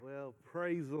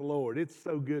Praise the Lord. It's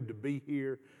so good to be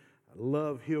here. I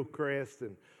love Hillcrest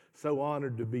and so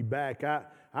honored to be back.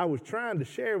 I was trying to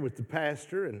share with the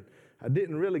pastor, and I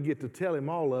didn't really get to tell him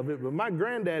all of it, but my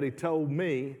granddaddy told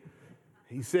me,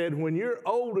 he said, when you're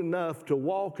old enough to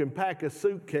walk and pack a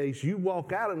suitcase, you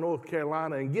walk out of North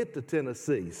Carolina and get to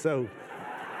Tennessee. So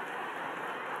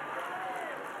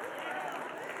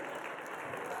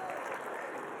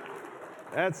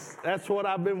that's what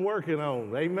I've been working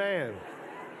on. Amen.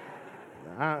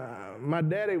 My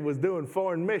daddy was doing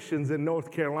foreign missions in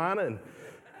North Carolina, and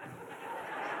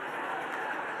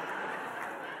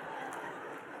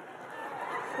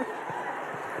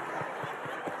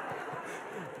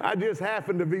I just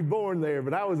happened to be born there,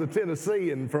 but I was a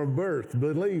Tennessean from birth,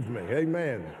 believe me.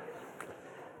 Amen.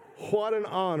 What an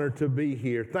honor to be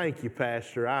here. Thank you,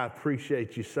 Pastor. I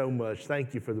appreciate you so much.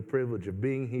 Thank you for the privilege of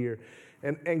being here.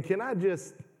 And can I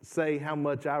just say how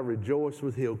much I rejoice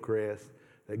with Hillcrest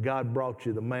that God brought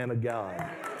you the man of God.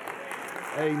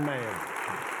 Amen.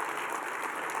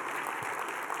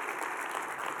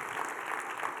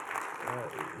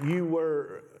 You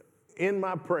were in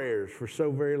my prayers for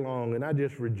so very long, and I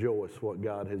just rejoice what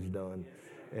God has done.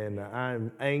 And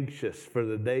I'm anxious for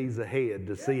the days ahead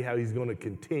to see how he's going to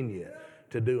continue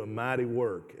to do a mighty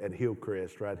work at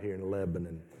Hillcrest right here in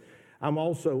Lebanon. I'm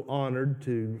also honored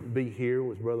to be here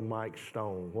with Brother Mike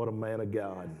Stone. What a man of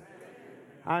God.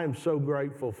 I am so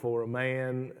grateful for a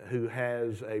man who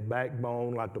has a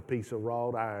backbone like a piece of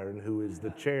wrought iron, who is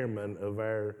the chairman of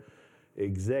our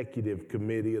executive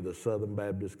committee of the Southern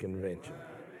Baptist Convention.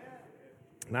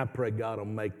 And I pray God will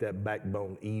make that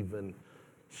backbone even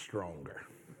stronger.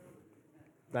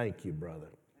 Thank you,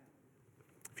 brother.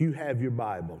 If you have your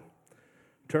Bible,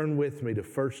 turn with me to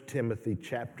 1 Timothy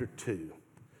chapter 2.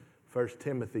 1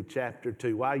 Timothy chapter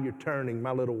 2. While you're turning,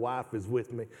 my little wife is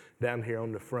with me down here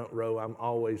on the front row. I'm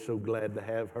always so glad to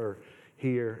have her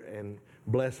here, and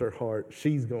bless her heart,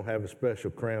 she's going to have a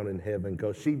special crown in heaven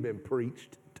because she's been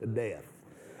preached to death.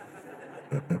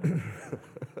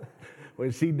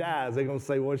 When she dies, they're going to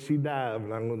say, well, she died,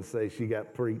 and I'm going to say she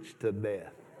got preached to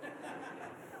death.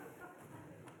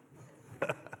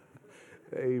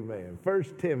 Amen. 1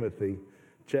 Timothy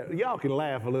chapter. Y'all can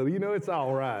laugh a little. You know, it's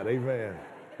all right. Amen.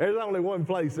 There's only one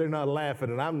place they're not laughing,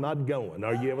 and I'm not going.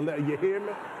 You hear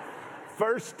me?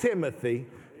 1 Timothy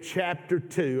chapter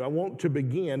 2. I want to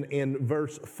begin in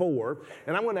verse 4.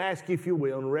 And I'm going to ask you, if you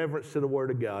will, in reverence to the Word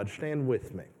of God, stand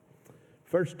with me.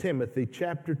 1 Timothy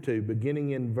chapter 2,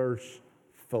 beginning in verse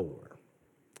 4.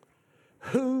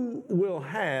 Who will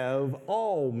have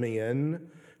all men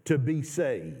to be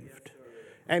saved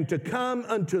and to come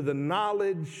unto the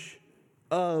knowledge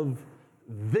of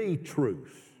the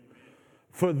truth?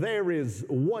 For there is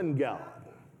one God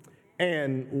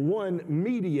and one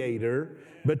mediator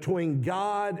between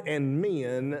God and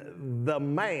men, the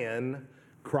man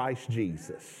Christ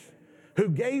Jesus, who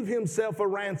gave himself a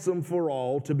ransom for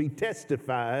all, to be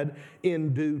testified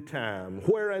in due time.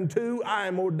 Whereunto I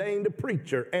am ordained a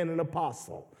preacher and an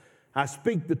apostle. I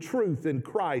speak the truth in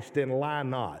Christ and lie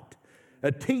not,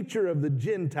 a teacher of the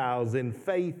Gentiles in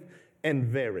faith and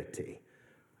verity.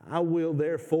 I will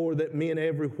therefore that men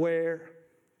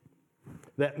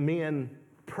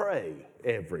pray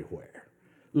everywhere,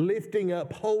 lifting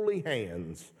up holy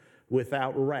hands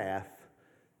without wrath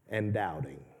and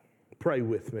doubting. Pray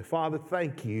with me. Father,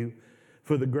 thank you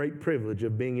for the great privilege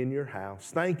of being in your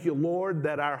house. Thank you, Lord,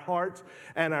 that our hearts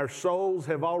and our souls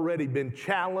have already been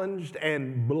challenged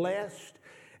and blessed.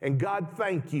 And God,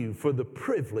 thank you for the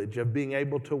privilege of being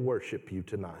able to worship you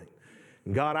tonight.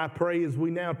 And God, I pray as we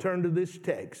now turn to this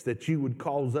text that you would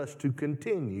cause us to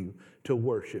continue to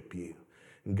worship you.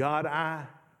 And God, I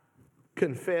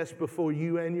confess before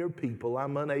you and your people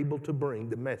I'm unable to bring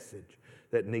the message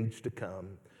that needs to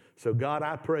come. So God,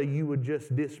 I pray you would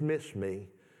just dismiss me,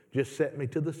 just set me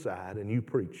to the side, and you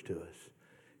preach to us.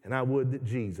 And I would that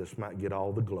Jesus might get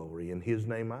all the glory. In his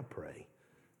name I pray.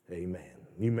 Amen.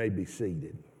 You may be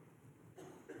seated.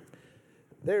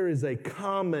 There is a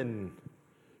common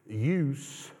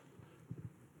use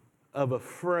of a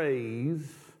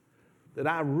phrase that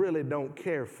I really don't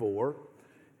care for,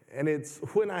 and it's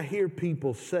when I hear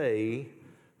people say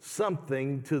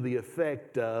something to the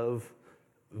effect of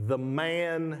the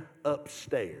man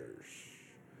upstairs.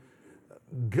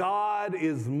 God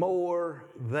is more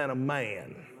than a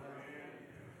man.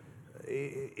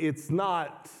 It's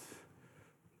not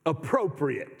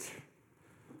appropriate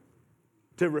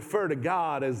to refer to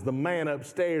God as the man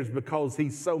upstairs because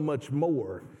he's so much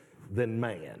more than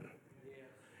man.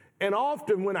 And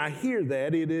often when I hear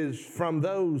that, it is from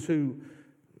those who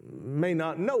may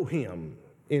not know him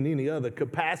in any other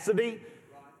capacity,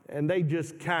 and they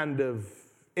just kind of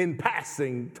in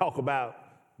passing, talk about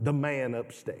the man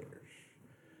upstairs.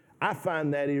 I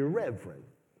find that irreverent.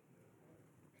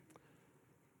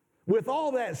 With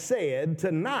all that said,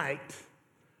 tonight,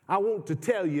 I want to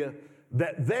tell you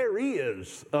that there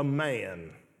is a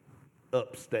man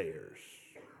upstairs.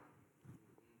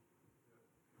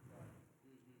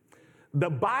 The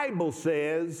Bible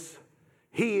says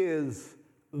he is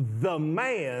the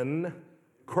man,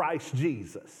 Christ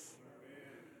Jesus.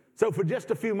 So for just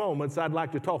a few moments, I'd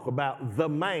like to talk about the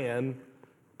man,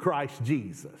 Christ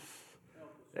Jesus.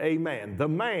 Amen. The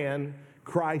man,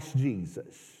 Christ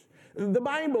Jesus. The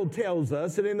Bible tells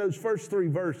us that in those first 3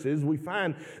 verses, we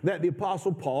find that the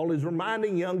Apostle Paul is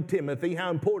reminding young Timothy how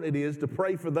important it is to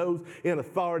pray for those in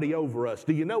authority over us.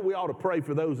 Do you know we ought to pray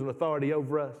for those in authority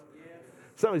over us?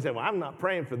 Somebody said, well, I'm not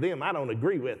praying for them. I don't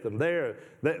agree with them.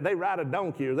 They ride a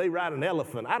donkey or they ride an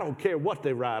elephant. I don't care what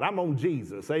they ride. I'm on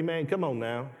Jesus. Amen. Come on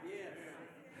now.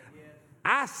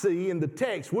 I see in the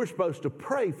text we're supposed to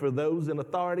pray for those in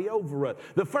authority over us.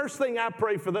 The first thing I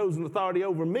pray for those in authority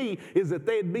over me is that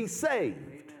they'd be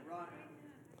saved.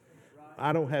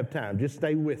 I don't have time. Just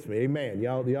stay with me. Amen.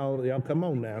 Y'all come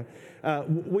on now.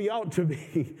 We ought to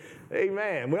be,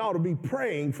 amen, we ought to be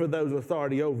praying for those in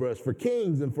authority over us, for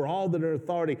kings and for all that are in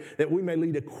authority, that we may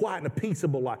lead a quiet and a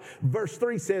peaceable life. Verse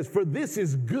 3 says, for this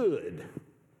is good.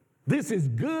 This is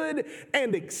good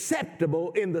and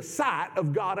acceptable in the sight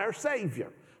of God our Savior.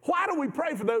 Why do we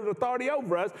pray for those in authority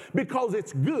over us? Because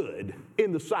it's good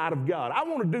in the sight of God. I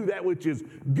want to do that which is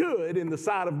good in the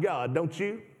sight of God, don't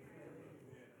you?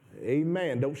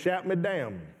 Amen. Don't shout me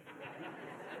down.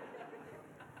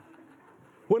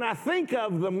 When I think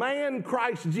of the man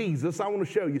Christ Jesus, I want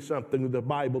to show you something that the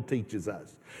Bible teaches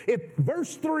us.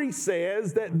 Verse 3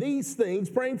 says that these things,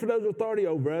 praying for those with authority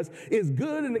over us, is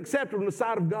good and acceptable in the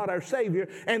sight of God our Savior.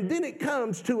 And then it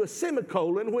comes to a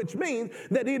semicolon, which means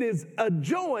that it is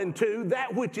adjoined to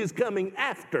that which is coming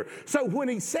after. So when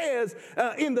he says,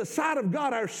 in the sight of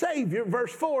God our Savior,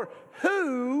 verse 4,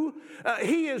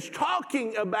 he is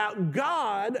talking about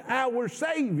God, our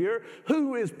Savior,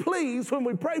 who is pleased when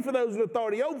we pray for those in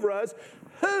authority over us,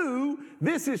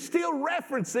 this is still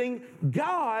referencing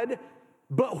God,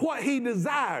 but what he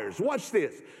desires. Watch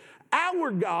this.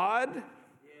 Our God,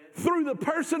 through the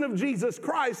person of Jesus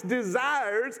Christ,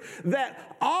 desires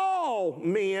that all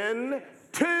men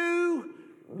to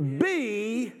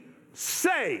be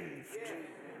saved.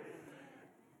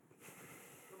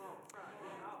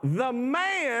 The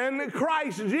man,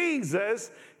 Christ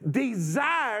Jesus,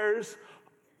 desires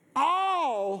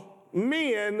all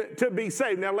men to be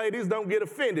saved. Now, ladies, don't get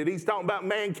offended. He's talking about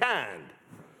mankind.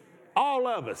 All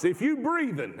of us. If you're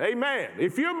breathing, amen.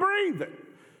 If you're breathing,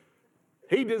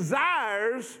 he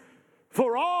desires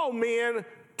for all men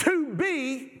to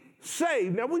be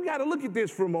saved. Now, we've got to look at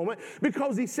this for a moment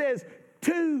because he says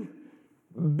to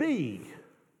be.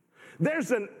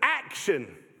 There's an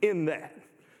action in that.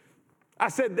 I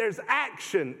said there's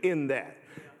action in that.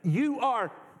 You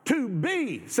are to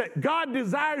be saved. God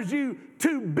desires you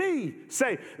to be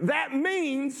saved. That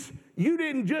means you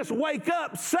didn't just wake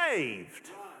up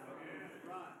saved.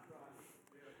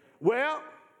 Well,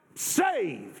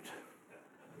 saved.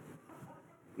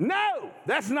 No,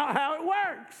 that's not how it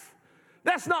works.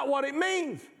 That's not what it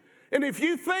means. And if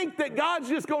you think that God's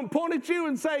just going to point at you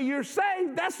and say you're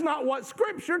saved, that's not what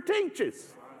Scripture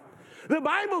teaches. The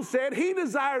Bible said he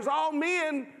desires all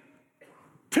men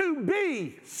to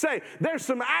be saved. There's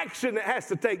some action that has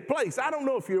to take place. I don't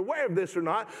know if you're aware of this or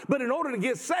not, but in order to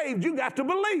get saved, you got to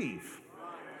believe.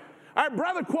 Our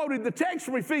brother quoted the text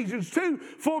from Ephesians 2,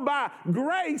 for by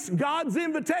grace, God's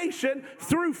invitation,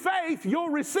 through faith,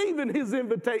 you're receiving his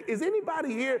invitation. Is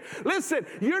anybody here? Listen,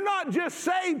 you're not just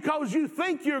saved because you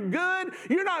think you're good.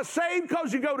 You're not saved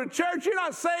because you go to church. You're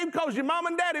not saved because your mom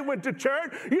and daddy went to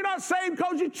church. You're not saved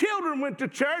because your children went to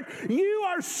church. You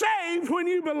are saved when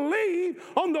you believe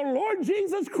on the Lord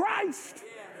Jesus Christ.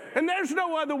 And there's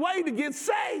no other way to get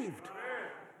saved.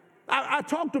 I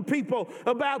talk to people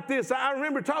about this. I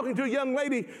remember talking to a young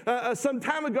lady some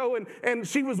time ago, and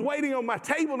she was waiting on my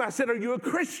table, and I said, "Are you a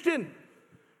Christian?"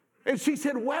 And she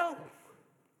said, "Well,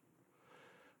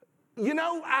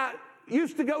 I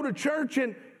used to go to church,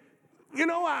 and,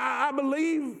 I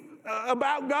believe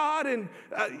about God, and,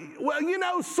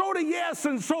 sort of yes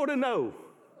and sort of no."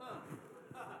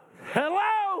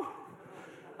 Hello?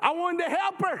 I wanted to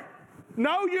help her.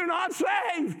 No, you're not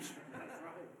saved.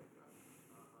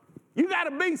 You got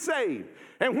to be saved.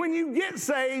 And when you get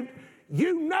saved,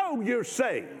 you know you're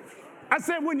saved. I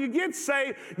said, when you get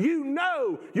saved, you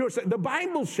know you're saved. The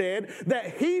Bible said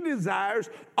that he desires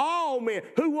all men,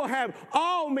 who will have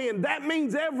all men. That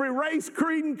means every race,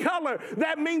 creed, and color.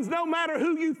 That means no matter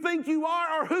who you think you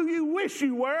are or who you wish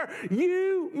you were,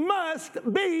 you must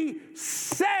be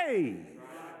saved.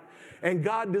 And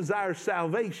God desires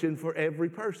salvation for every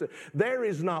person. There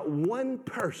is not one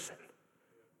person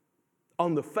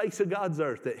on the face of God's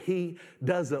earth that he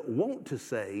doesn't want to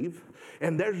save,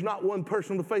 and there's not one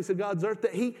person on the face of God's earth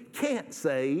that he can't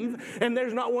save, and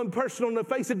there's not one person on the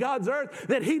face of God's earth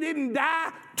that he didn't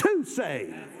die to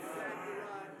save.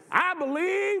 I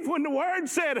believe when the word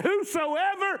said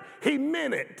whosoever, he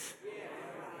meant it.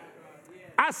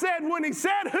 I said when he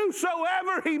said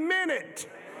whosoever, he meant it.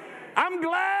 I'm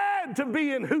glad to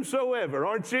be in whosoever,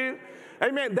 aren't you?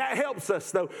 Amen. That helps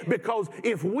us, though, because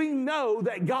if we know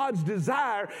that God's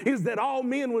desire is that all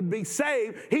men would be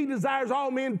saved, he desires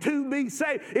all men to be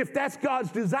saved. If that's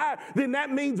God's desire, then that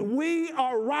means we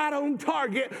are right on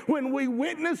target when we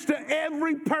witness to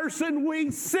every person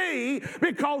we see,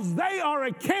 because they are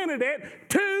a candidate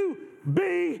to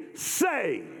be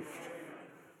saved.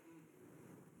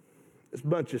 There's a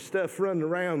bunch of stuff running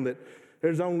around that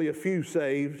there's only a few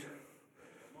saved.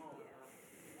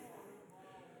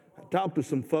 Talked to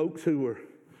some folks who were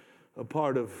a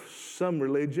part of some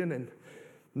religion, and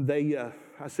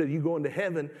I said, you going to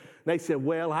heaven? And they said,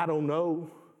 well, I don't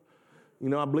know. You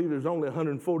know, I believe there's only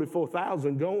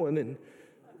 144,000 going, and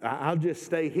I'll just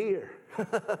stay here.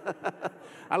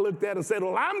 I looked at it and said,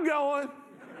 well, I'm going.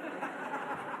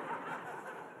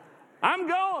 I'm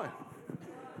going.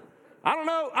 I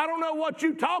don't know what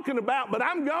you're talking about, but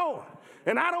I'm going.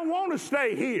 And I don't want to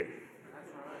stay here.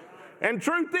 And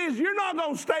truth is, you're not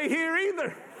going to stay here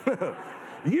either.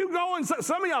 You going,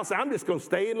 some of y'all say, I'm just going to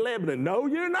stay in Lebanon. No,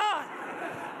 you're not.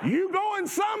 You going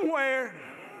somewhere.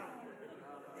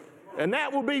 And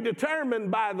that will be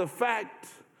determined by the fact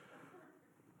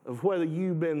of whether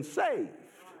you've been saved.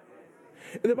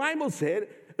 The Bible said,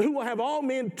 who will have all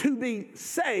men to be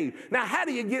saved. Now, how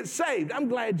do you get saved? I'm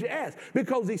glad you asked.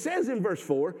 Because he says in verse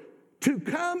 4, to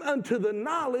come unto the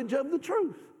knowledge of the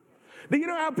truth. Do you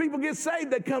know how people get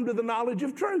saved? They come to the knowledge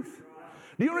of truth.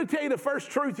 Do you want to tell you the first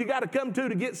truth you got to come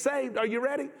to get saved? Are you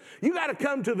ready? You got to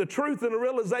come to the truth and the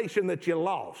realization that you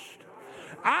lost.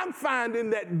 I'm finding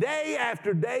that day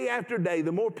after day after day,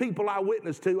 the more people I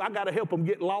witness to, I got to help them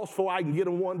get lost before I can get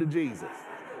them one to Jesus.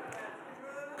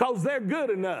 Because they're good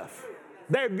enough.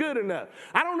 They're good enough.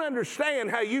 I don't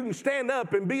understand how you can stand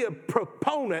up and be a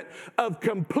proponent of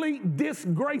complete,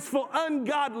 disgraceful,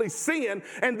 ungodly sin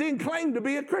and then claim to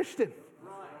be a Christian.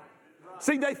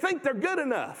 See, they think they're good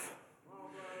enough.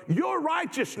 Your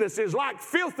righteousness is like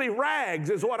filthy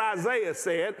rags, is what Isaiah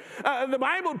said. The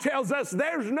Bible tells us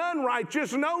there's none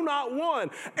righteous, no, not one.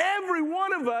 Every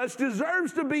one of us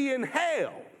deserves to be in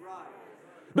hell.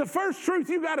 The first truth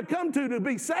you got to come to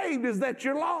be saved is that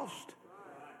you're lost.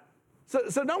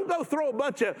 So don't go throw a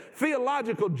bunch of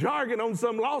theological jargon on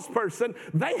some lost person.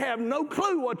 They have no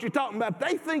clue what you're talking about.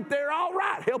 They think they're all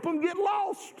right. Help them get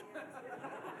lost.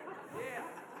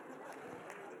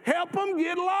 Help them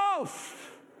get lost.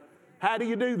 How do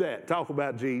you do that? Talk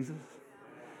about Jesus.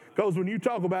 Because when you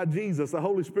talk about Jesus, the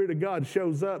Holy Spirit of God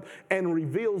shows up and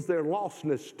reveals their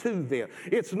lostness to them.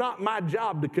 It's not my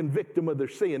job to convict them of their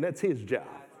sin. That's his job.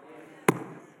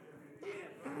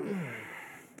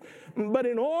 But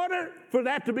in order for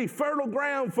that to be fertile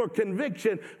ground for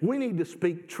conviction, we need to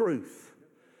speak truth.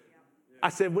 I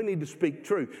said we need to speak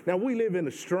truth. Now, we live in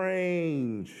a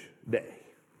strange day.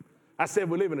 I said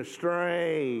we live in a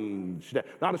strange day.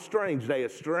 Not a strange day, a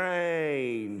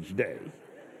strange day.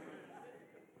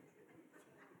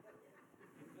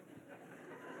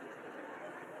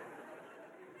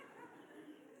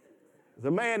 There's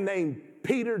a man named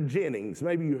Peter Jennings.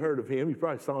 Maybe you heard of him. You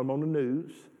probably saw him on the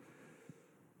news.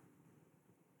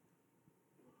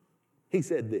 He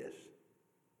said this: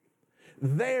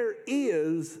 there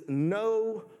is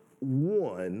no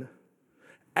one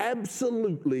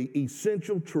absolutely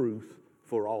essential truth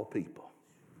for all people.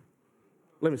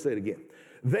 Let me say it again.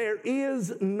 There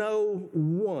is no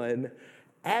one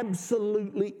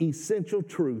absolutely essential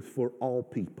truth for all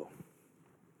people.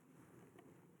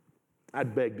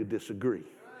 I'd beg to disagree.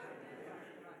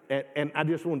 And I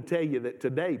just want to tell you that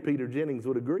today Peter Jennings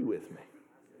would agree with me.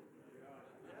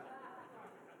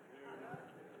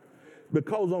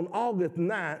 Because on August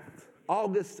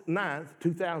 9th,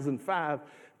 2005,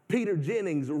 Peter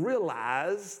Jennings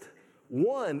realized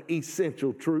one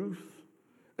essential truth,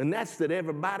 and that's that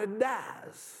everybody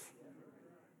dies.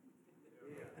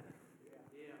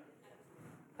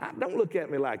 Don't look at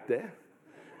me like that.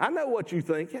 I know what you're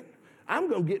thinking. I'm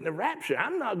going to get in the rapture.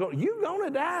 You're going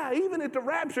to die. Even if the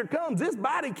rapture comes, this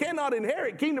body cannot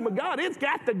inherit kingdom of God. It's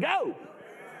got to go.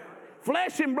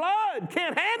 Flesh and blood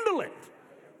can't handle it.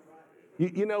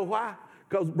 You know why?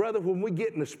 Because, brother, when we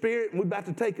get in the spirit and we're about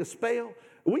to take a spell,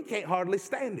 we can't hardly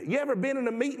stand it. You ever been in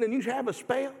a meeting and you have a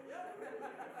spell?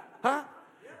 Huh?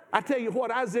 I tell you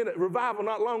what, I was in a revival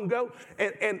not long ago,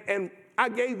 and I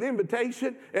gave the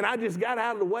invitation, and I just got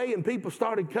out of the way, and people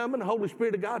started coming. The Holy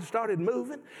Spirit of God started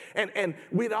moving, and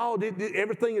we'd all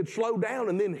everything had slowed down,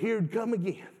 and then here it'd come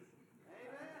again.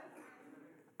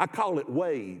 I call it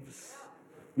waves.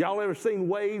 Y'all ever seen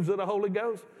waves of the Holy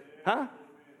Ghost? Huh?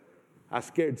 I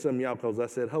scared some of y'all because I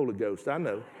said Holy Ghost. I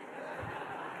know.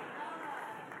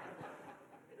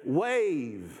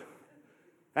 Wave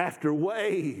after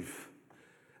wave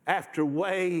after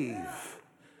wave.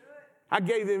 I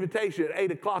gave the invitation at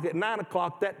 8 o'clock. At 9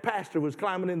 o'clock, that pastor was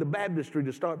climbing into baptistry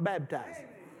to start baptizing.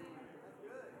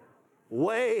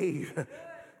 Wave.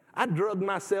 I drugged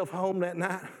myself home that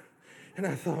night, and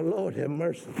I thought, Lord have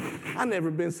mercy. I've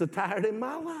never been so tired in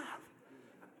my life.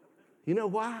 You know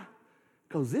why?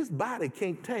 Because this body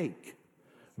can't take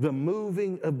the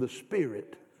moving of the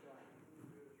Spirit.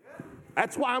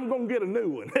 That's why I'm going to get a new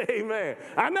one. Amen.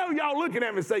 I know y'all looking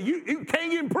at me and say, you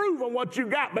can't improve on what you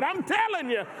got, but I'm telling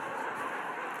you,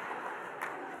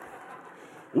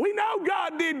 we know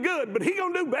God did good, but He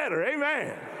going to do better.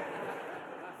 Amen.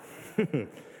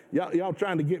 Y'all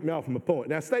trying to get me off my point.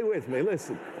 Now stay with me.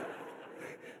 Listen.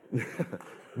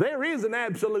 There is an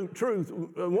absolute truth.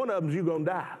 One of them's you're going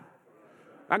to die.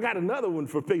 I got another one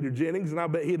for Peter Jennings, and I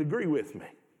bet he'd agree with me.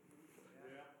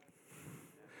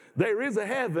 There is a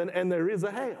heaven and there is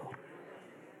a hell.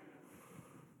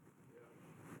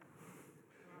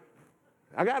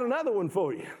 I got another one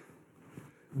for you.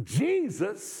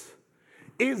 Jesus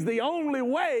is the only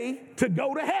way to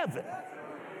go to heaven.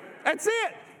 That's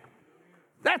it.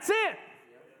 That's it.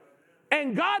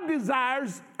 And God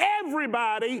desires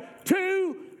everybody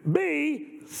to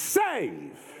be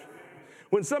saved.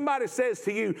 When somebody says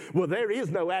to you, well, there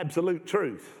is no absolute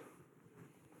truth.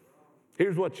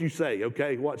 Here's what you say,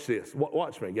 okay? Watch this.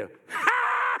 Watch me go.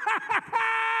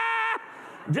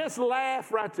 Just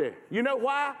laugh right there. You know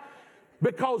why?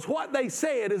 Because what they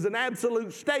said is an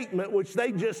absolute statement which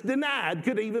they just denied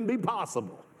could even be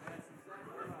possible.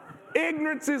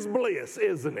 Ignorance is bliss,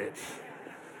 isn't it?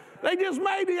 They just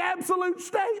made the absolute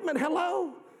statement.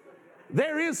 Hello?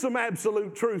 There is some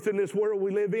absolute truth in this world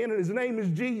we live in, and His name is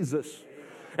Jesus.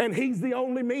 And He's the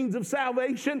only means of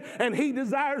salvation, and He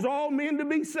desires all men to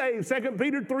be saved. 2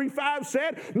 Peter 3:5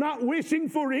 said, not wishing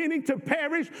for any to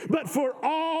perish, but for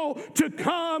all to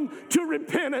come to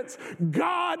repentance.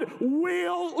 God's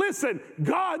will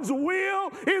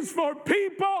is for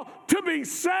people to be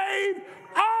saved.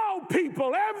 All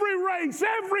people, every race,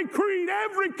 every creed,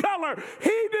 every color.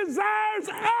 He desires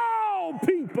all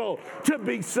people to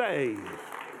be saved.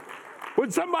 When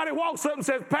somebody walks up and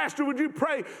says, Pastor, would you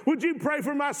pray? Would you pray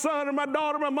for my son or my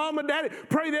daughter, my mom and daddy?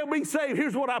 Pray they'll be saved.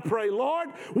 Here's what I pray. Lord,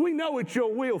 we know it's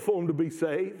your will for them to be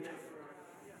saved.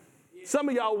 Some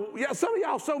of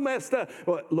y'all so messed up.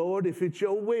 Well, Lord, if it's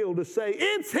your will to save,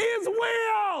 it's His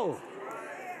will.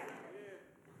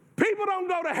 People don't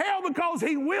go to hell because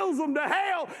He wills them to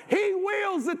hell. He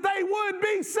wills that they would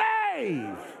be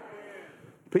saved.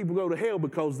 People go to hell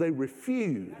because they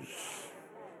refuse.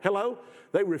 Hello?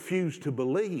 They refuse to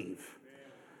believe.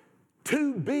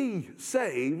 To be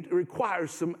saved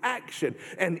requires some action,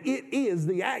 and it is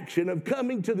the action of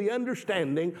coming to the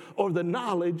understanding or the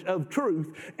knowledge of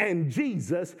truth, and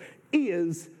Jesus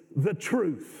is the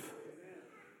truth.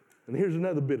 And here's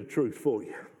another bit of truth for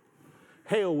you.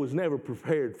 Hell was never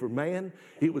prepared for man.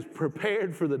 It was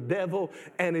prepared for the devil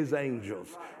and his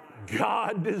angels.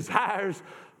 God desires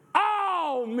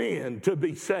all men to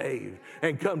be saved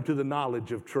and come to the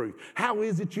knowledge of truth. How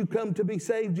is it you come to be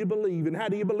saved? You believe. And how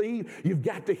do you believe? You've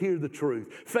got to hear the truth.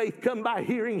 Faith come by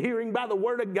hearing, hearing by the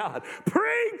word of God.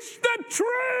 Preach the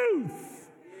truth.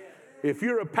 If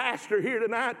you're a pastor here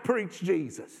tonight, preach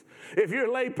Jesus. If you're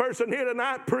a lay person here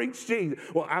tonight, preach Jesus.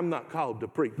 Well, I'm not called to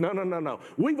preach. No.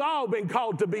 We've all been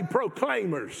called to be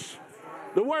proclaimers.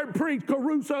 The word preach,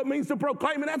 caruso, means to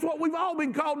proclaim, and that's what we've all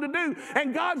been called to do.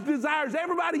 And God desires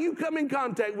everybody you come in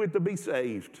contact with to be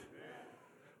saved.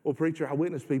 Well, preacher, I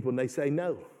witness people and they say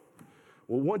no.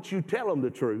 Well, once you tell them the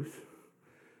truth,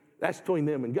 that's between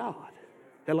them and God.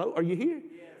 Hello, are you here?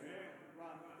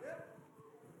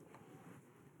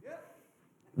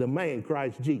 The man,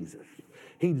 Christ Jesus,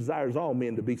 He desires all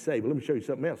men to be saved. Let me show you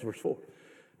something else,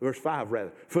 verse 5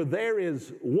 rather. For there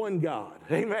is one God.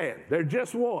 Amen. There's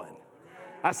just one.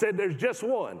 I said there's just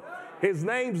one. His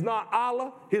name's not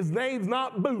Allah. His name's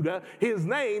not Buddha. His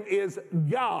name is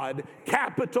God,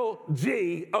 capital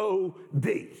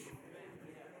G-O-D.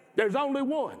 There's only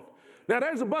one. Now,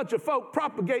 there's a bunch of folk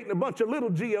propagating a bunch of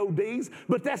little G-O-Ds,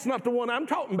 but that's not the one I'm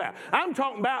talking about. I'm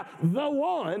talking about the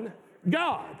one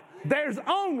God. There's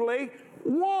only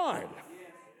one.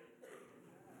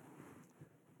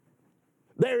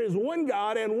 There is one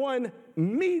God and one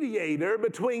mediator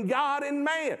between God and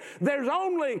man. There's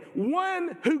only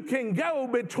one who can go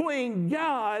between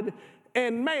God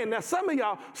and man. Now, some of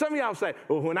y'all say,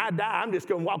 well, when I die, I'm just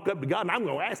going to walk up to God and I'm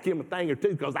going to ask him a thing or two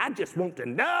because I just want to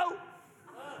know.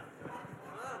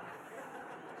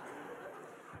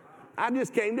 I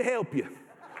just came to help you.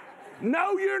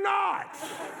 No, you're not.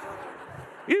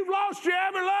 You've lost your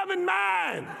ever-loving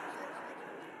mind.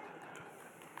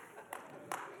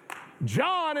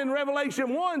 John in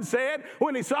Revelation 1 said,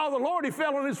 when he saw the Lord, he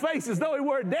fell on his face as though he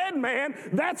were a dead man.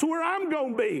 That's where I'm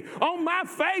going to be. On my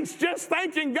face, just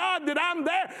thanking God that I'm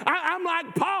there. I'm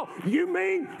like Paul. You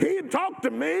mean he'd talk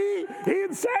to me?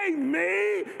 He'd save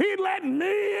me? He'd let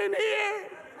me in here?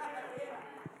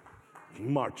 You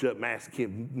march up and ask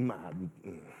him.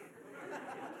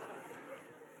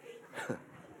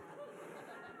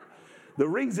 The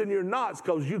reason you're not is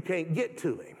because you can't get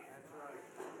to him.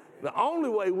 The only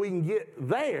way we can get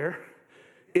there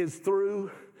is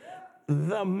through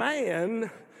the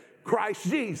man, Christ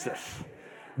Jesus.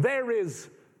 There is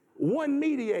one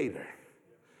mediator.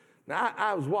 Now,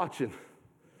 I was watching,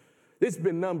 this has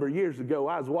been a number of years ago,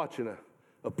 I was watching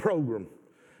a program.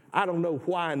 I don't know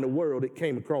why in the world it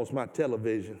came across my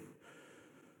television.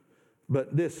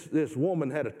 But this woman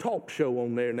had a talk show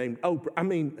on there named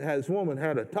Oprah. This woman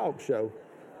had a talk show.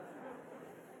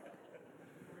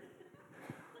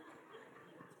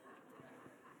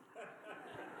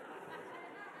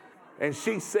 And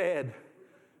she said,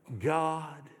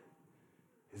 God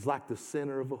is like the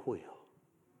center of a wheel.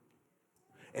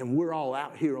 And we're all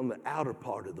out here on the outer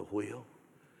part of the wheel.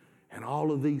 And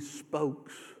all of these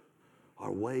spokes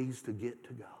are ways to get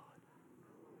to God.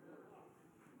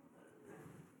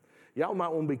 Y'all might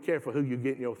want to be careful who you're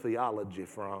getting your theology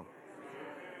from.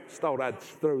 Just thought I'd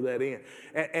throw that in.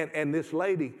 And this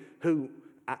lady who,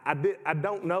 I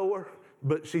don't know her,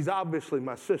 but she's obviously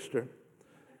my sister.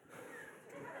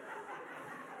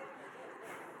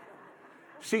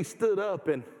 She stood up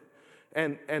and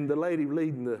the lady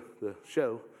leading the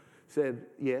show said,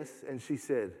 yes. And she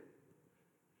said,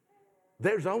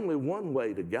 there's only one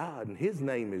way to God, and his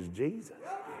name is Jesus.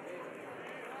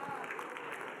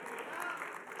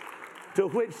 To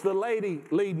which the lady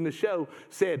leading the show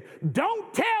said,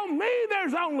 don't tell me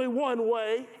there's only one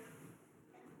way.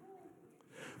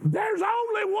 There's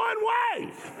only one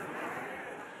way.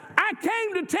 I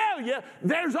came to tell you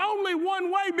there's only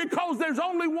one way because there's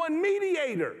only one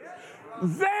mediator.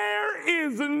 There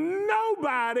is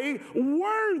nobody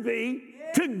worthy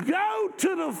to go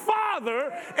to the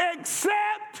Father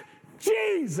except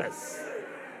Jesus.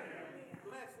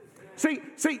 See,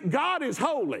 God is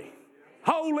holy.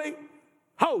 Holy.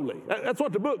 Holy. That's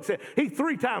what the book said. He's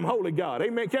 3-time holy God.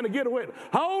 Amen. Can I get a witness?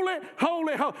 Holy,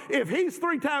 holy, holy. If he's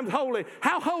 3 times holy,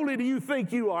 how holy do you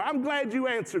think you are? I'm glad you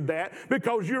answered that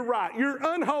because you're right. You're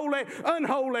unholy,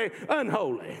 unholy,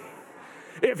 unholy.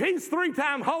 If he's 3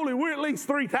 times holy, we're at least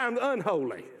 3 times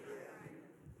unholy.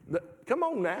 Come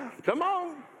on now. Come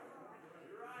on.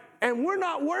 And we're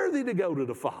not worthy to go to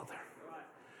the Father.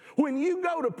 When you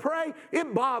go to pray,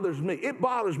 it bothers me. It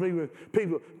bothers me when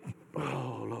people...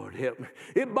 Oh, Lord, help me.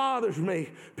 It bothers me.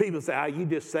 People say, you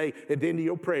just say at the end of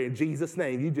your prayer, in Jesus'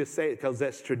 name, you just say it because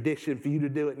that's tradition for you to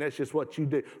do it, and that's just what you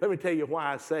do. Let me tell you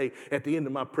why I say at the end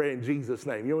of my prayer, in Jesus'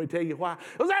 name. You want me to tell you why?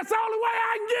 Because that's the only way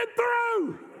I can get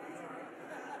through.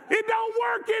 It don't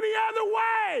work any other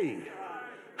way.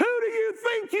 Who do you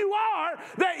think you are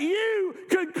that you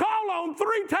could call on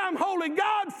 3-time holy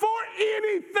God for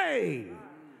anything?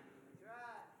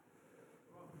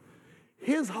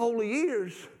 His holy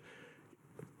ears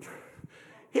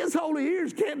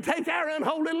can't take our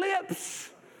unholy lips.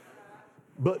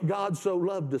 But God so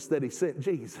loved us that he sent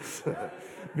Jesus.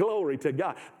 Glory to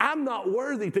God. I'm not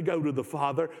worthy to go to the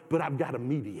Father, but I've got a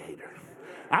mediator.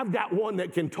 I've got one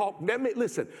that can talk.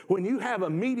 Listen, when you have a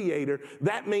mediator,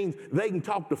 that means they can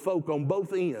talk to folk on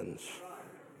both ends.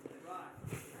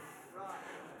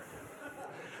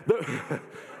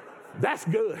 That's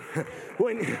good.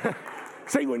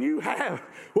 When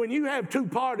you have 2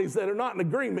 parties that are not in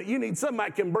agreement, you need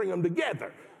somebody that can bring them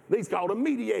together. He's called a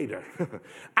mediator.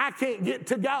 I can't get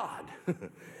to God.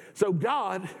 So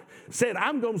God said,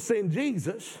 I'm going to send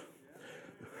Jesus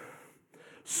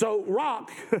so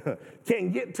Rock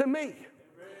can get to me.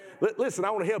 Listen, I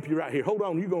want to help you right here. Hold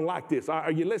on, you're going to like this.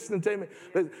 Are you listening to me?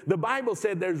 The Bible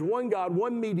said there's one God,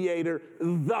 one mediator,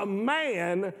 the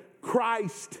man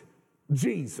Christ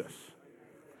Jesus.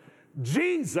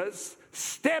 Jesus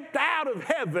stepped out of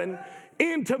heaven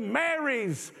into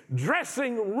Mary's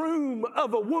dressing room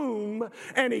of a womb,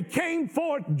 and he came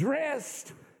forth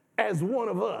dressed as one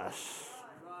of us.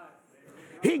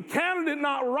 He counted it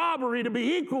not robbery to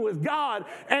be equal with God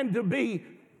and to be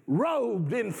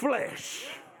robed in flesh.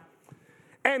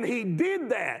 And he did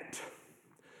that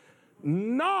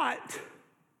not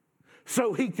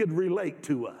so he could relate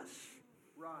to us.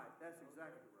 Right, that's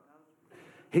exactly right.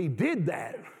 He did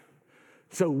that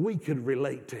so we could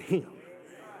relate to him.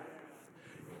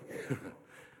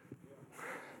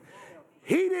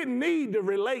 He didn't need to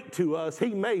relate to us,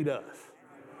 he made us.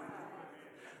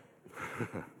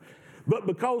 But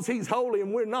because he's holy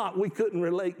and we're not, we couldn't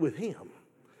relate with him.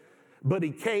 But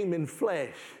he came in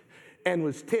flesh and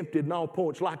was tempted in all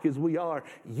points like as we are,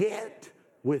 yet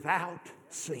without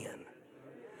sin.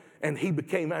 And he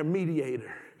became our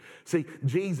mediator. See,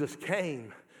 Jesus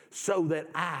came so that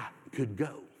I could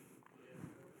go.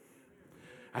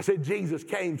 I said Jesus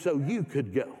came so you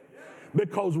could go.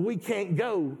 Because we can't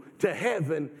go to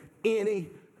heaven any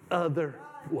other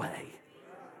way.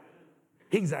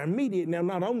 He's our mediator. Now,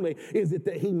 not only is it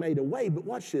that he made a way, but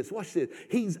watch this.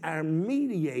 He's our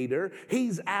mediator.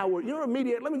 He's our, you know what a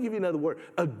mediator, let me give you another word,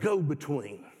 a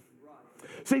go-between.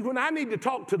 See, when I need to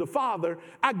talk to the Father,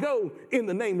 I go in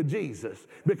the name of Jesus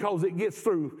because it gets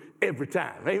through every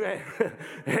time. Amen.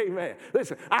 Amen.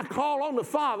 Listen, I call on the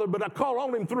Father, but I call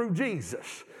on him through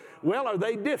Jesus. Well, are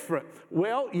they different?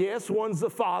 Well, yes, one's the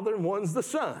Father and one's the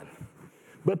Son,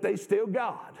 but they still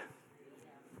God.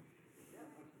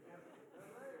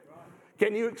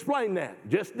 Can you explain that?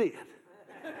 Just did.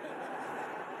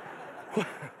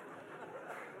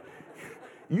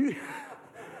 You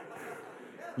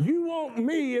want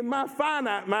me in my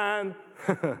finite mind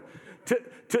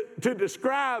to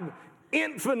describe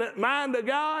infinite mind of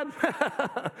God?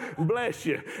 Bless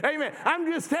you. Amen. I'm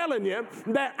just telling you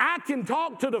that I can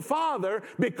talk to the Father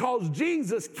because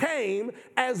Jesus came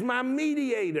as my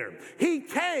mediator. He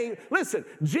came, listen,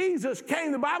 Jesus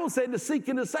came, the Bible said, to seek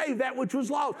and to save that which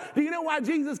was lost. Do you know why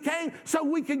Jesus came? So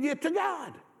we could get to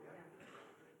God.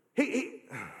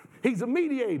 He's a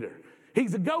mediator.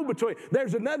 He's a go-between.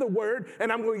 There's another word,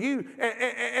 and I'm going to use,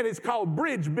 and it's called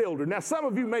bridge builder. Now, some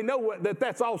of you may know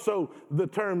that's also the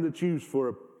term that's used for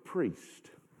a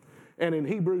priest. And in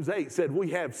Hebrews 8 said,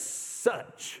 we have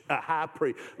such a high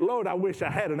priest. Lord, I wish I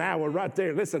had an hour right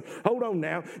there. Listen, hold on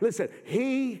now. Listen,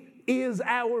 he is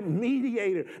our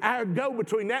mediator, our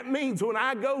go-between. That means when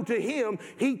I go to him,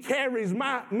 he carries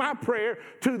my prayer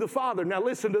to the Father. Now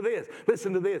listen to this.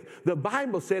 Listen to this. The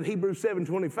Bible said, Hebrews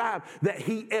 7:25, that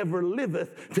he ever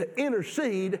liveth to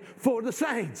intercede for the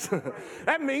saints.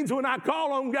 That means when I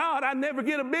call on God, I never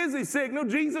get a busy signal.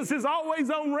 Jesus is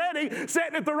always on ready,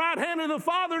 sitting at the right hand of the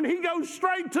Father, and he goes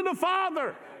straight to the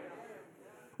Father.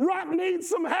 Rock needs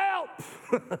some help.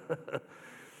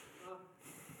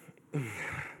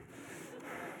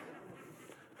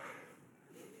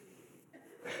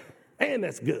 And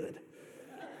that's good.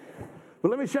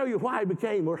 But let me show you why he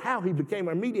became, or how he became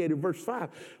our mediator. Verse 5.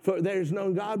 For there's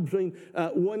no God between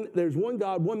there's one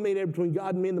God, one mediator between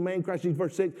God and men, the man Christ Jesus.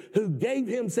 Verse 6, who gave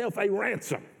himself a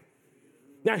ransom.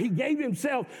 Now he gave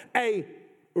himself a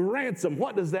ransom.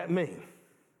 What does that mean?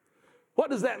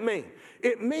 What does that mean?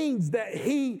 It means that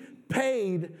he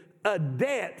paid a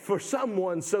debt for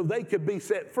someone so they could be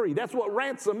set free. That's what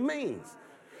ransom means.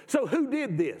 So who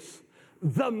did this?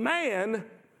 The man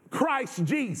Christ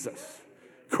Jesus.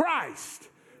 Christ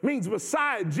means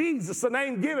Messiah. Jesus, the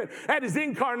name given at his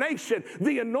incarnation.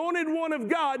 The anointed one of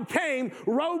God came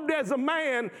robed as a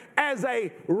man as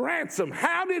a ransom.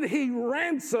 How did he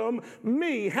ransom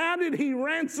me? How did he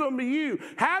ransom you?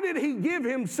 How did he give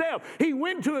himself? He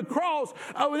went to a cross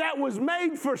that was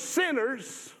made for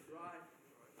sinners.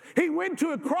 He went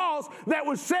to a cross that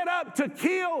was set up to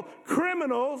kill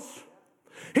criminals.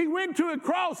 He went to a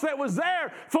cross that was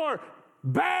there for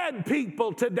bad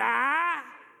people to die.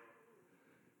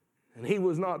 And he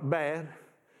was not bad.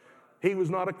 He was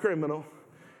not a criminal.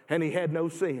 And he had no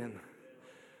sin.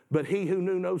 But he who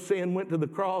knew no sin went to the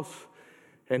cross,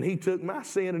 and he took my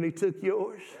sin and he took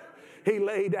yours. He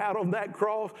laid out on that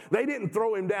cross. They didn't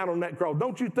throw him down on that cross.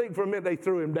 Don't you think for a minute they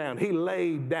threw him down. He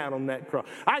laid down on that cross.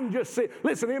 I can just see,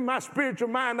 listen, in my spiritual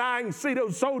mind, I can see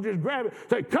those soldiers grab it,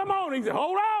 say, come on. He said,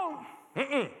 hold on.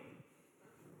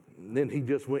 And then he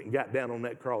just went and got down on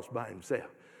that cross by himself.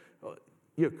 Oh,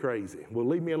 you're crazy. Well,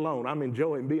 leave me alone. I'm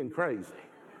enjoying being crazy.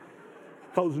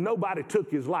 Because nobody took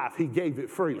his life. He gave it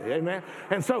freely. Amen.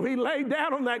 And so he laid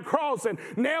down on that cross, and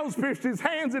nails pierced his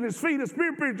hands and his feet, a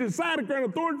spear pierced his side, a crown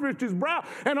of thorns pierced his brow.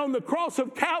 And on the cross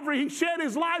of Calvary, he shed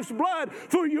his life's blood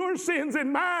for your sins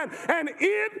and mine. And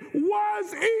it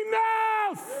was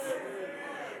enough.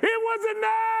 It was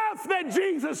enough that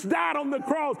Jesus died on the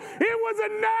cross. It was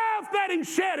enough that he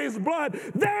shed his blood.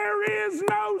 There is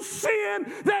no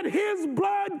sin that his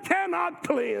blood cannot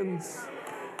cleanse.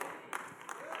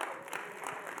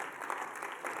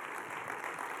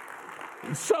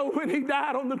 So when he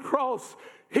died on the cross,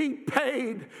 he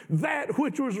paid that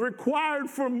which was required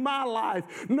for my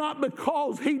life, not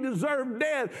because he deserved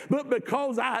death, but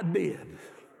because I did.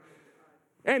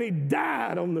 And he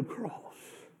died on the cross,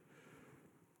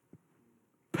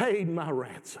 paid my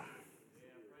ransom.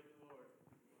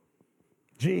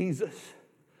 Jesus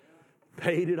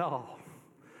paid it all.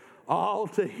 All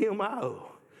to him I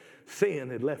owe. Sin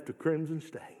had left a crimson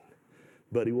stain,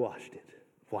 but he washed it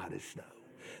white as snow.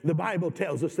 The Bible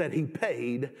tells us that he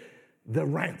paid the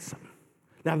ransom.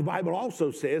 Now, the Bible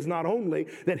also says not only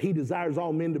that he desires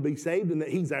all men to be saved and that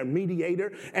he's our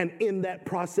mediator, and in that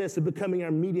process of becoming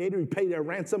our mediator, he paid our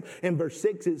ransom. In verse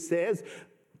 6, it says,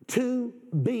 to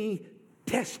be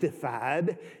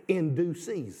testified in due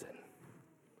season.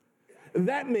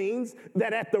 That means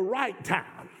that at the right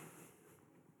time,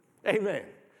 amen,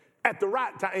 at the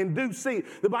right time, in due season.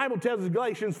 The Bible tells us,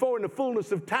 Galatians 4, in the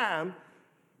fullness of time,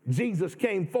 Jesus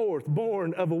came forth,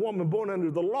 born of a woman, born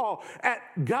under the law. At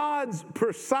God's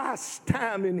precise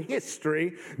time in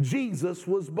history, Jesus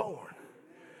was born.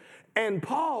 And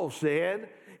Paul said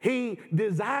he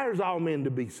desires all men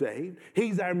to be saved.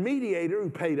 He's our mediator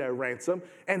who paid our ransom,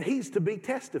 and he's to be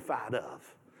testified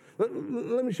of.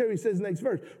 Let me show you, he says in the next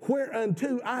verse,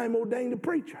 whereunto I am ordained a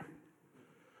preacher.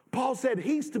 Paul said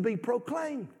he's to be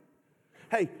proclaimed.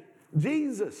 Hey,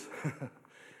 Jesus,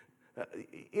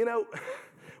 you know,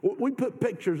 we put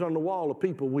pictures on the wall of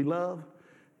people we love.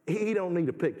 He don't need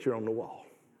a picture on the wall.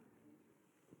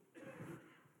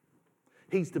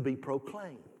 He's to be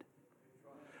proclaimed.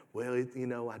 Well, you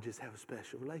know, I just have a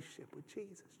special relationship with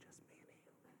Jesus, just me and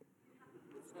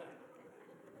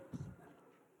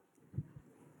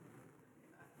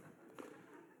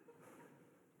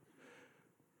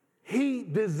him. He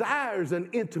desires an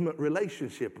intimate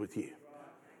relationship with you,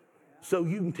 so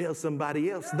you can tell somebody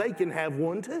else they can have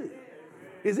one too.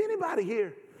 Is anybody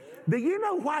here? Do you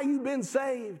know why you've been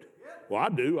saved? Well, I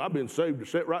do. I've been saved to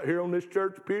sit right here on this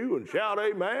church pew and shout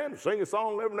amen, sing a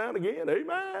song every now and again,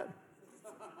 amen.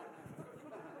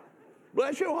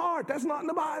 Bless your heart. That's not in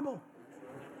the Bible.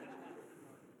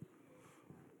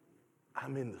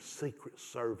 I'm in the secret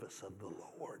service of the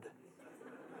Lord.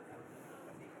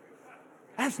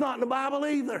 That's not in the Bible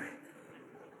either.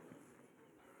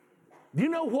 Do you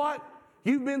know what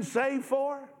you've been saved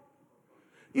for?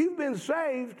 You've been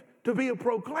saved to be a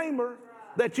proclaimer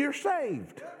that you're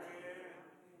saved.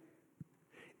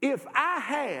 If I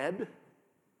had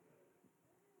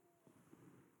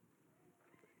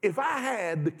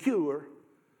the cure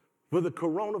for the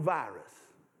coronavirus,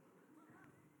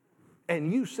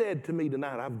 and you said to me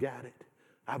tonight, I've got it,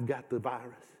 I've got the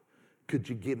virus, could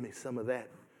you give me some of that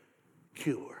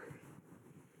cure?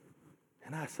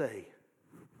 And I say,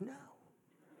 no.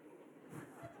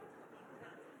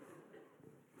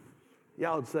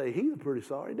 Y'all would say, he's a pretty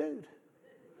sorry dude.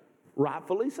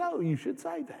 Rightfully so, you should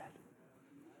say that.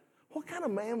 What kind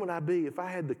of man would I be if I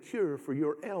had the cure for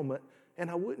your ailment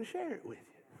and I wouldn't share it with you?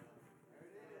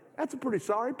 That's a pretty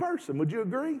sorry person, would you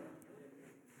agree?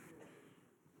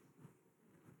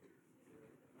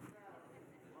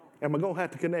 Am I going to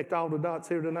have to connect all the dots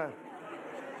here tonight?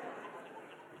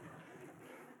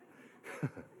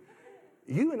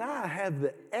 You and I have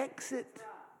the exit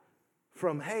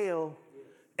from hell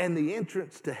and the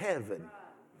entrance to heaven.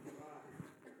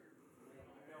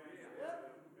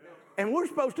 And we're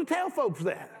supposed to tell folks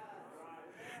that.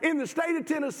 In the state of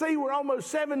Tennessee, we're almost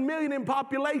 7 million in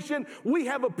population. We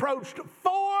have approached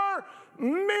 4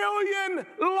 million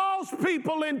lost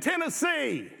people in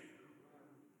Tennessee.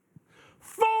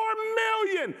 4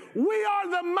 million. We are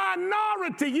the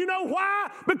minority. You know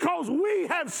why? Because we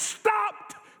have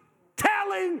stopped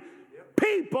telling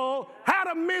people how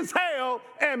to miss hell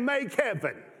and make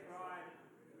heaven.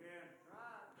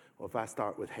 Well, if I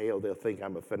start with hell, they'll think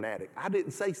I'm a fanatic. I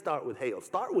didn't say start with hell.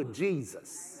 Start with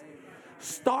Jesus.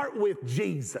 Start with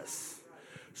Jesus.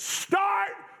 Start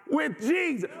with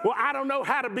Jesus. Well, I don't know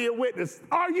how to be a witness.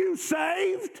 Are you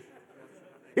saved?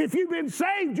 If you've been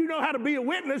saved, you know how to be a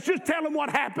witness. Just tell them what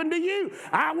happened to you.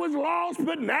 I was lost,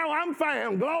 but now I'm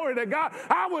found. Glory to God.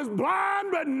 I was blind,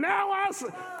 but now I see.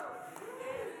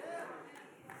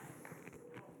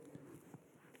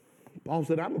 Paul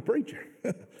said, I'm a preacher.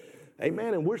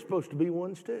 Amen. And we're supposed to be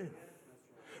ones too.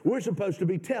 We're supposed to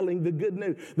be telling the good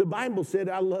news. The Bible said,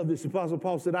 I love this. Apostle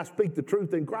Paul said, I speak the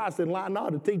truth in Christ and lie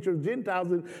not, a teacher of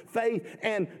Gentiles in faith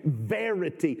and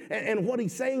verity. And what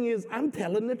he's saying is, I'm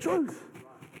telling the truth.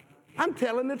 I'm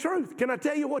telling the truth. Can I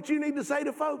tell you what you need to say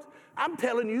to folks? I'm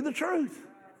telling you the truth.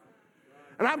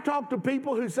 And I've talked to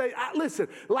people who say, listen,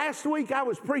 last week I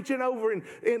was preaching over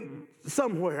in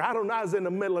somewhere. I don't know, I was in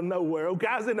the middle of nowhere. Okay,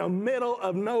 I was in the middle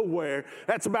of nowhere.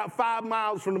 That's about 5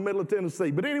 miles from the middle of Tennessee.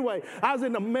 But anyway, I was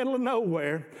in the middle of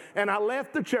nowhere, and I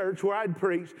left the church where I'd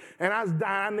preached, and I was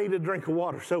dying. I needed a drink of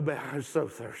water so bad. I was so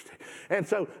thirsty. And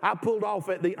so I pulled off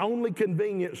at the only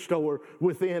convenience store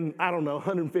within,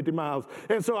 150 miles.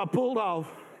 And so I pulled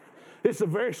off. It's a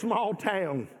very small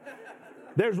town.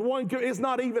 There's one, it's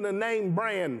not even a name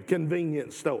brand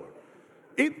convenience store.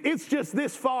 It's just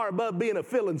this far above being a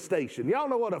filling station. Y'all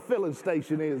know what a filling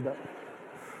station is, though.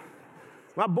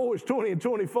 My boys, 20 and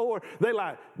 24, they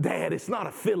like, Dad, it's not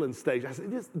a filling station. I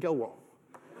said, just go on.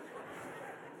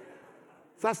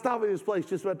 So I stop at this place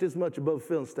just about this much above a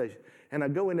filling station. And I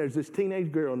go in, there's this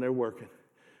teenage girl, and they're working.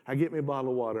 I get me a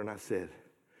bottle of water, and I said,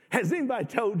 has anybody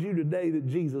told you today that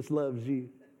Jesus loves you?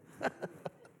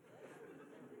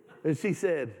 And she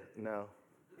said, no.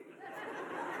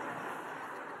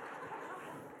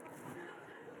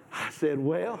 I said,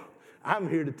 well, I'm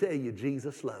here to tell you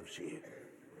Jesus loves you.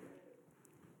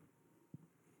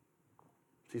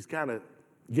 She's kind of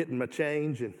getting my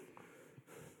change and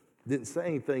didn't say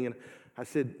anything. And I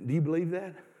said, do you believe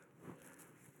that?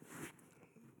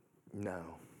 No.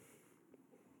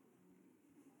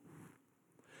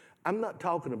 I'm not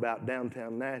talking about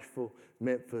downtown Nashville,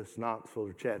 Memphis, Knoxville,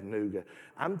 or Chattanooga.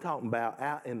 I'm talking about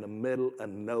out in the middle of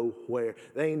nowhere.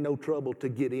 There ain't no trouble to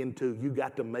get into. You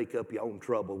got to make up your own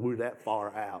trouble. We're that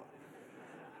far out.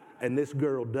 And this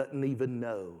girl doesn't even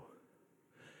know,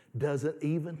 doesn't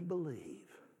even believe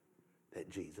that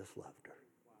Jesus loved her.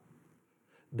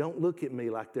 Don't look at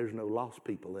me like there's no lost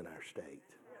people in our state.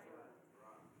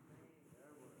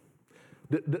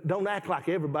 Don't act like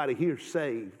everybody here's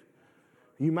saved.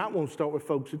 You might want to start with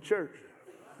folks at church.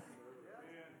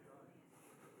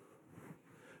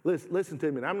 Listen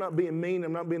to me. And I'm not being mean.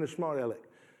 I'm not being a smart aleck.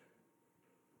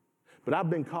 But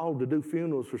I've been called to do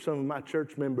funerals for some of my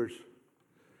church members.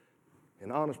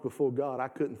 And honest before God, I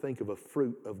couldn't think of a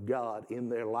fruit of God in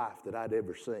their life that I'd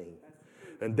ever seen.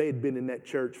 And they'd been in that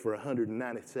church for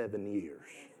 197 years.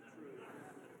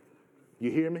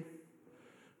 You hear me?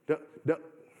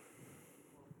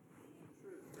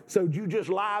 So did you just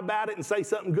lie about it and say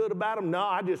something good about him? No,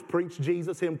 I just preached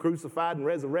Jesus, him crucified and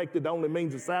resurrected, the only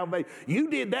means of salvation. You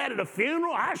did that at a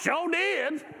funeral? I sure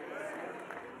did.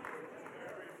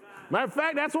 Matter of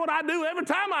fact, that's what I do every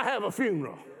time I have a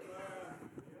funeral.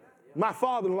 My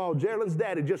father-in-law, Gerald's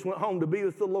daddy, just went home to be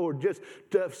with the Lord just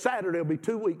Saturday, it'll be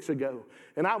 2 weeks ago.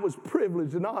 And I was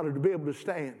privileged and honored to be able to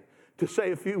stand to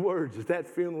say a few words at that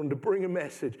funeral and to bring a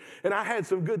message. And I had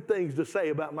some good things to say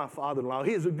about my father-in-law.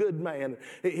 He is a good man.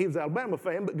 He was an Alabama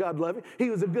fan, but God love him.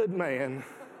 He was a good man.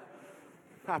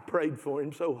 I prayed for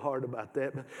him so hard about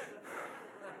that. But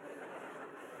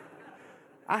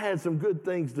I had some good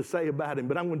things to say about him,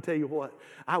 but I'm going to tell you what,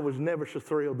 I was never so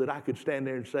thrilled that I could stand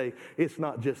there and say, it's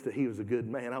not just that he was a good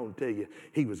man. I want to tell you,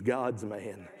 he was God's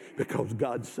man because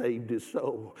God saved his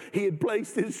soul. He had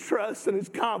placed his trust and his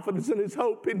confidence and his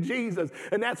hope in Jesus.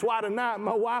 And that's why tonight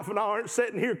my wife and I aren't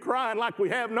sitting here crying like we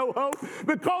have no hope,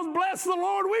 because bless the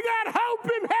Lord, we got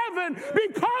hope in heaven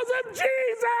because of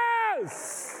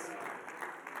Jesus.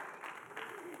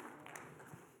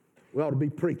 We ought to be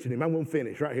preaching him. I'm going to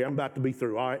finish right here. I'm about to be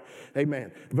through, all right? Amen.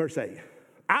 Verse 8.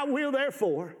 I will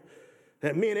therefore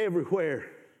that men everywhere,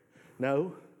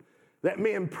 that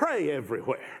men pray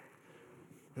everywhere.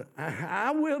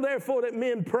 I will therefore that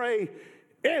men pray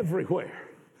everywhere.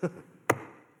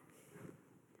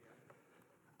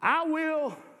 I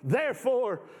will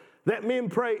therefore that men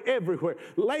pray everywhere.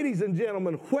 Ladies and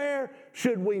gentlemen, where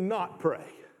should we not pray?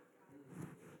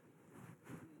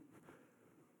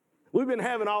 We've been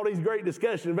having all these great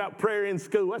discussions about prayer in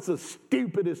school. That's the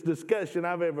stupidest discussion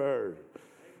I've ever heard.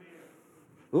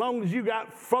 As long as you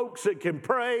got folks that can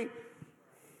pray,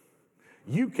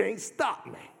 you can't stop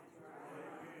me.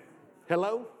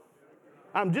 Hello?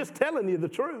 I'm just telling you the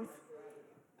truth.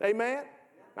 Amen?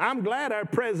 I'm glad our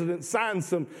president signed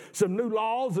some new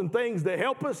laws and things to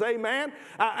help us. Amen?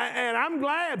 And I'm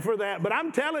glad for that. But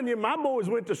I'm telling you, my boys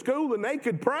went to school and they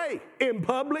could pray in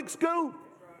public school.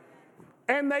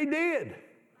 And they did.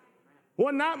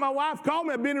 One night my wife called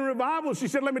me. I'd been in revival. She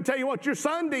said, let me tell you what your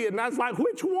son did. And I was like,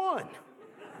 which one?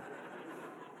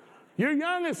 Your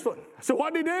youngest one. So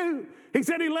what did he do? He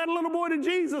said he led a little boy to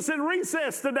Jesus at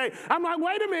recess today. I'm like,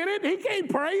 wait a minute. He can't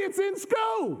pray. It's in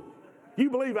school.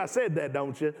 You believe I said that,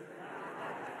 don't you?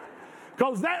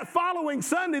 Because that following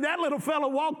Sunday, that little fellow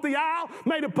walked the aisle,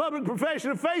 made a public profession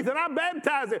of faith, and I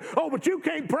baptized him. Oh, but you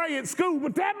can't pray at school.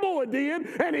 But that boy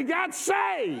did, and he got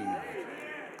saved.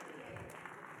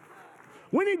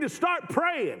 We need to start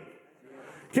praying.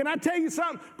 Can I tell you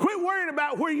something? Quit worrying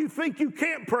about where you think you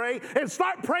can't pray and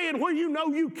start praying where you know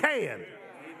you can.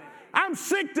 I'm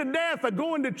sick to death of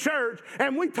going to church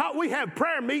and we have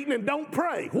prayer meeting and don't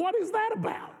pray. What is that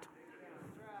about?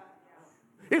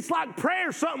 It's like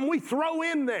prayer something we throw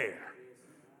in there.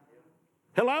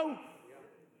 Hello?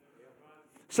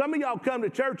 Some of y'all come to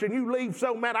church and you leave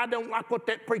so mad, I don't like what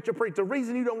that preacher preached. The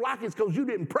reason you don't like it is because you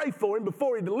didn't pray for him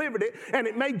before he delivered it, and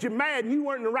it made you mad and you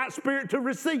weren't in the right spirit to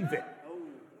receive it.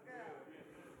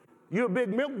 You a big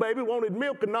milk baby, wanted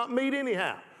milk and not meat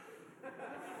anyhow.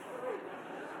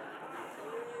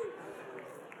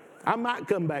 I might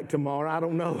come back tomorrow, I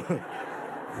don't know.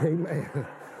 Amen.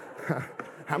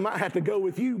 I might have to go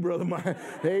with you, brother.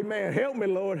 Amen. Help me,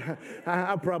 Lord.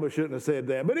 I probably shouldn't have said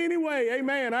that. But anyway,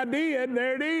 amen, I did.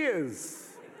 There it is.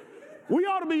 We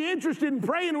ought to be interested in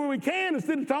praying where we can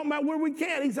instead of talking about where we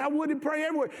can't. He said, I would pray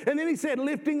everywhere. And then he said,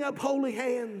 lifting up holy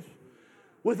hands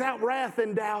without wrath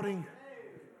and doubting.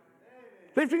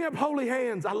 Lifting up holy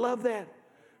hands. I love that.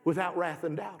 Without wrath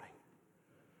and doubting.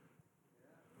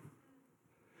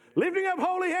 Lifting up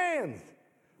holy hands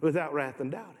without wrath and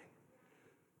doubting.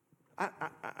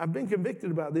 I've been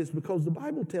convicted about this because the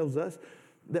Bible tells us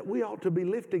that we ought to be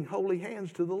lifting holy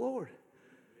hands to the Lord.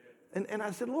 And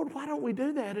I said, Lord, why don't we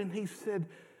do that? And he said,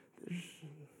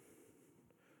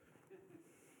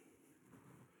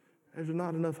 there's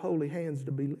not enough holy hands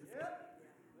to be lifted.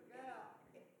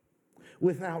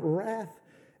 Without wrath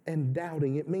and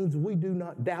doubting. It means we do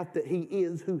not doubt that he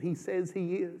is who he says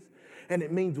he is. And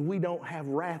it means we don't have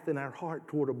wrath in our heart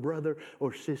toward a brother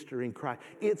or sister in Christ.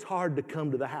 It's hard to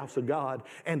come to the house of God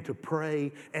and to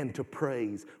pray and to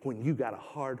praise when you got a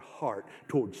hard heart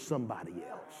towards somebody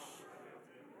else.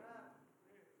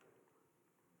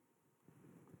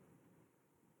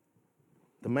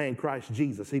 The man Christ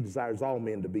Jesus, he desires all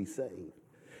men to be saved.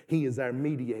 He is our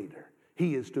mediator.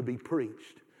 He is to be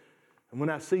preached. And when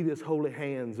I see this holy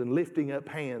hands and lifting up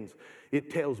hands, it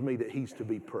tells me that he's to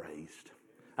be praised.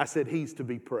 I said he's to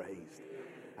be praised.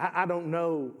 I don't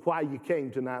know why you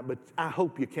came tonight, but I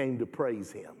hope you came to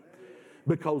praise him.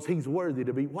 Because he's worthy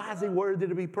to be. Why is he worthy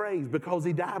to be praised? Because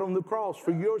he died on the cross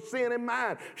for your sin and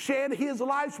mine. Shed his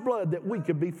life's blood that we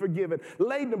could be forgiven.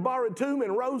 Laid in a borrowed tomb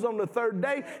and rose on the third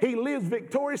day. He lives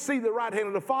victorious, seated at the right hand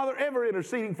of the Father, ever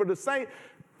interceding for the saint.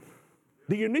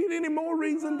 Do you need any more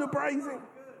reason to praise him?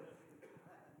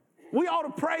 We ought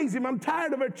to praise him. I'm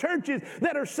tired of our churches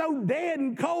that are so dead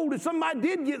and cold. If somebody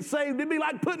did get saved, it'd be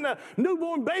like putting a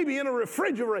newborn baby in a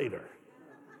refrigerator.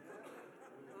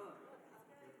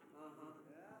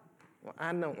 Well,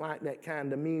 I don't like that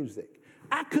kind of music.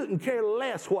 I couldn't care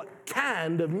less what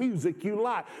kind of music you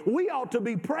like. We ought to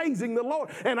be praising the Lord.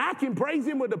 And I can praise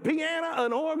him with a piano,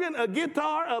 an organ, a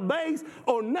guitar, a bass,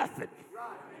 or nothing.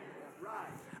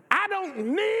 I don't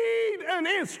need an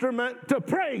instrument to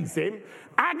praise him.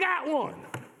 I got one.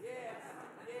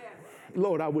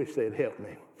 Lord, I wish they'd help me.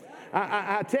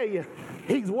 I tell you,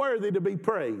 he's worthy to be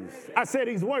praised. I said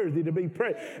he's worthy to be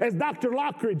praised. As Dr.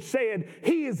 Lockridge said,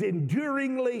 he is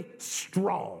enduringly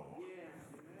strong.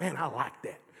 Man, I like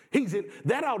that.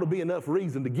 That ought to be enough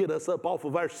reason to get us up off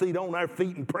of our seat on our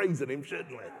feet and praising him,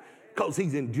 shouldn't we? Because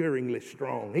he's enduringly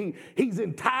strong. He's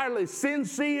entirely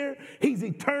sincere. He's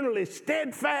eternally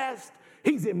steadfast.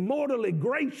 He's immortally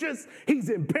gracious. He's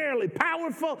imperially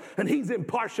powerful. And he's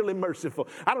impartially merciful.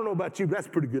 I don't know about you, but that's a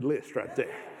pretty good list right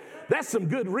there. That's some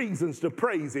good reasons to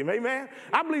praise him. Amen?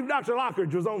 I believe Dr.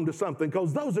 Lockridge was on to something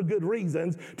because those are good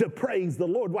reasons to praise the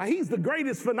Lord. Why, he's the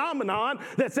greatest phenomenon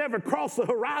that's ever crossed the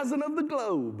horizon of the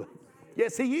globe.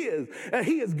 Yes, he is.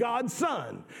 He is God's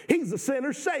son. He's the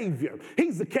sinner's savior.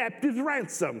 He's the captive's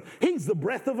ransom. He's the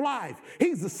breath of life.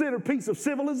 He's the centerpiece of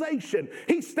civilization.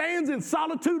 He stands in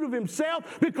solitude of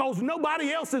himself because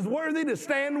nobody else is worthy to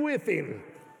stand with him.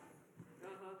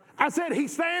 I said he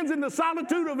stands in the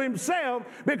solitude of himself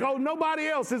because nobody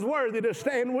else is worthy to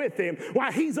stand with him.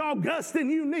 Why, he's august and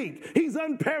unique. He's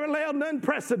unparalleled and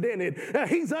unprecedented.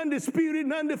 He's undisputed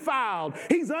and undefiled.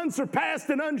 He's unsurpassed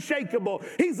and unshakable.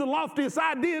 He's the loftiest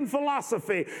idea in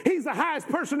philosophy. He's the highest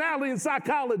personality in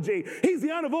psychology. He's the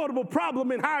unavoidable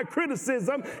problem in higher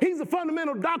criticism. He's the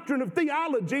fundamental doctrine of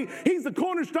theology. He's the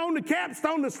cornerstone, the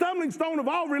capstone, the stumbling stone of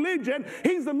all religion.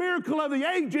 He's the miracle of the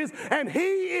ages, and he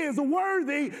is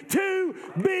worthy to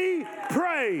be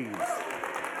praised.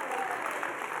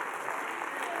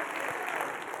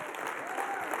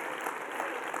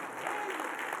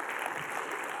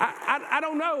 I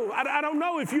don't know. I don't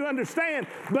know if you understand,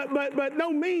 but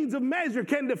no means of measure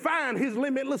can define his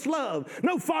limitless love.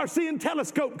 No far-seeing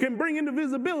telescope can bring into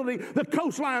visibility the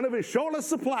coastline of his shoreless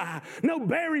supply. No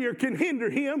barrier can hinder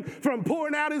him from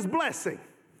pouring out his blessing.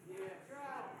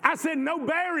 I said no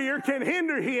barrier can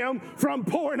hinder him from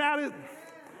pouring out his...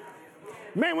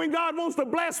 Man, when God wants to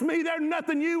bless me, there's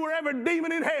nothing you or every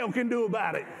demon in hell can do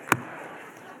about it.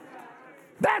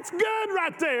 That's good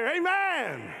right there.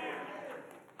 Amen.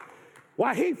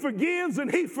 Why, he forgives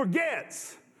and he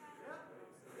forgets.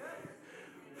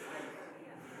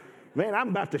 Man, I'm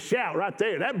about to shout right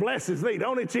there. That blesses me,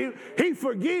 don't it you? He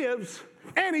forgives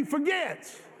and he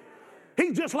forgets.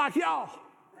 He's just like y'all.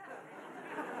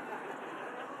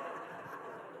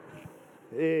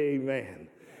 Amen.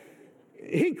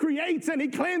 He creates and he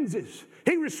cleanses.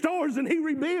 He restores and he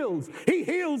rebuilds. He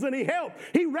heals and he helps.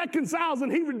 He reconciles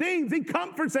and he redeems. He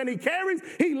comforts and he carries.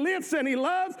 He lifts and he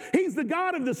loves. He's the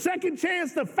God of the second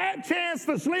chance, the fat chance,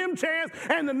 the slim chance,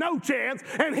 and the no chance.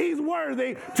 And he's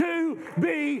worthy to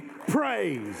be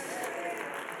praised.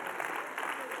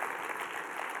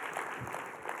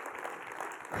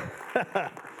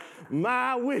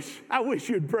 I wish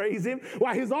you'd praise him.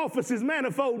 Why, his office is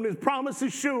manifold and his promise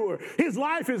is sure. His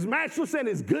life is matchless and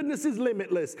his goodness is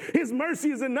limitless. His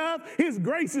mercy is enough. His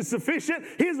grace is sufficient.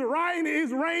 His reign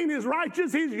is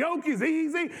righteous. His yoke is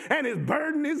easy and his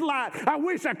burden is light. I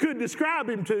wish I could describe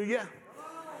him to you.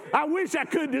 I wish I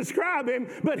could describe him,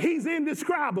 but he's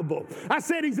indescribable. I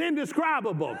said he's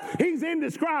indescribable. He's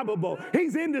indescribable.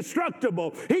 He's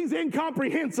indestructible. He's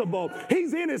incomprehensible.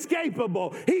 He's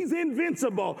inescapable. He's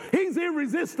invincible. He's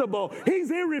irresistible.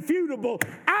 He's irrefutable.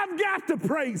 I've got to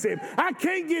praise him. I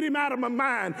can't get him out of my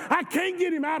mind. I can't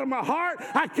get him out of my heart.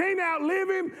 I can't outlive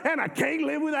him, and I can't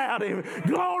live without him.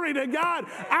 Glory to God.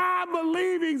 I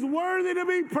believe he's worthy to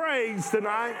be praised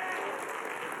tonight.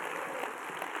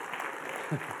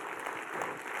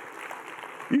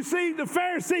 You see, the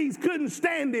Pharisees couldn't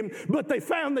stand him, but they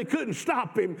found they couldn't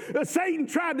stop him. Satan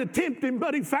tried to tempt him,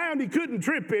 but he found he couldn't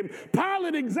trip him.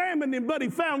 Pilate examined him, but he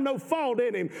found no fault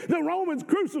in him. The Romans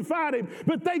crucified him,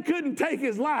 but they couldn't take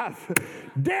his life.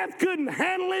 Death couldn't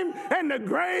handle him, and the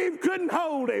grave couldn't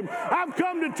hold him. I've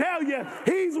come to tell you,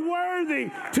 he's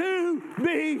worthy to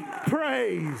be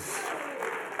praised.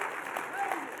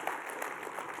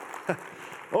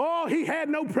 Oh, he had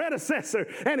no predecessor,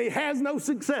 and he has no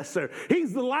successor.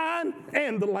 He's the Lion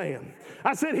and the Lamb.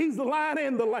 I said he's the Lion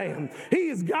and the Lamb. He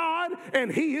is God,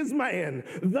 and he is man.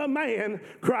 The man,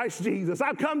 Christ Jesus.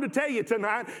 I've come to tell you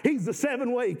tonight, he's the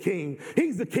seven-way king.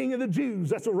 He's the king of the Jews.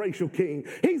 That's a racial king.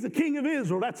 He's the king of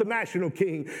Israel. That's a national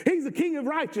king. He's the king of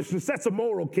righteousness. That's a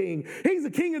moral king. He's the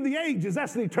king of the ages.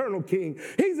 That's an eternal king.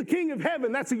 He's the king of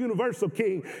heaven. That's a universal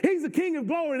king. He's the king of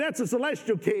glory. That's a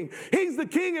celestial king. He's the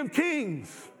king of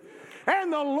kings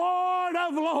and the Lord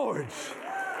of lords.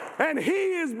 And he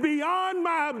is beyond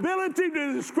my ability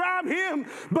to describe him,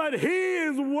 but he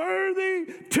is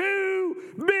worthy to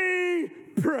be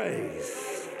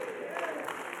praised.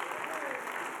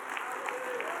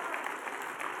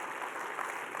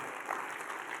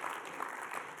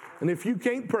 And if you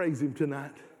can't praise him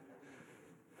tonight,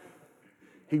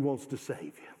 he wants to save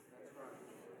you.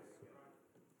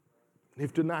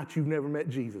 If tonight you've never met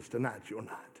Jesus, tonight you're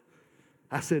not.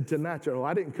 I said tonight, oh,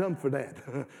 I didn't come for that.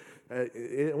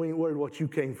 We ain't worried what you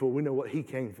came for. We know what he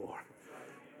came for.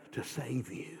 To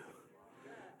save you.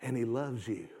 And he loves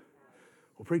you.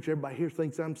 Well, preacher, everybody here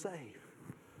thinks I'm saved.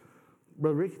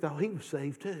 Brother Ricky thought he was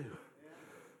saved too.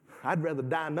 I'd rather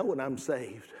die knowing I'm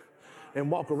saved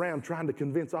and walk around trying to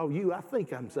convince all you I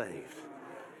think I'm saved.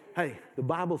 Hey, the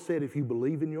Bible said if you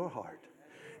believe in your heart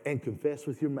and confess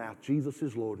with your mouth Jesus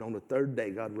is Lord, and on the third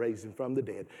day God raised him from the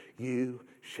dead, you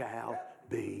shall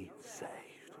be saved.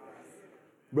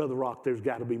 Brother Rock, there's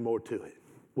got to be more to it.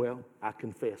 Well, I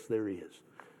confess there is,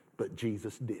 but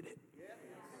Jesus did it.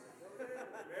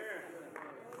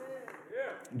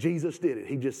 Jesus did it.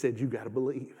 He just said, you got to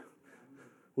believe.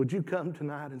 Would you come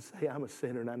tonight and say, I'm a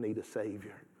sinner and I need a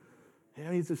Savior? I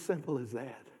mean, it's as simple as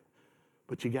that.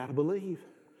 But you got to believe.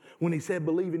 When he said,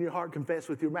 believe in your heart, confess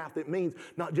with your mouth, it means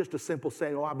not just a simple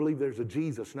saying, oh, I believe there's a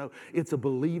Jesus. No, it's a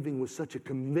believing with such a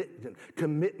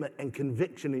commitment and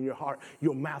conviction in your heart,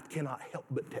 your mouth cannot help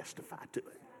but testify to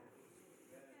it.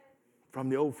 From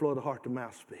the overflow of the heart, the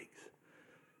mouth speaks.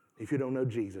 If you don't know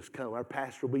Jesus, come. Our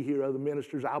pastor will be here, other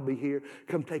ministers, I'll be here.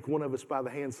 Come take one of us by the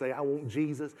hand and say, I want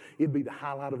Jesus. It'd be the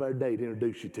highlight of our day to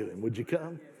introduce you to him. Would you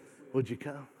come? Would you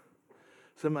come?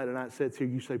 Somebody tonight sits here,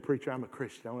 you say, preacher, I'm a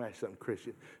Christian. I want to ask you something,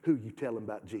 Christian. Who you telling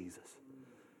about Jesus?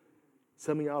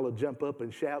 Some of y'all will jump up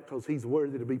and shout because he's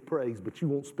worthy to be praised, but you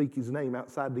won't speak his name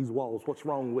outside these walls. What's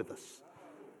wrong with us?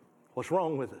 What's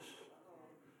wrong with us?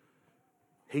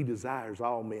 He desires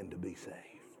all men to be saved.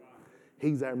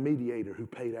 He's our mediator who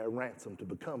paid our ransom to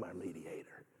become our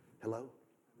mediator. Hello?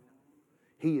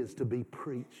 He is to be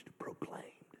preached, proclaimed,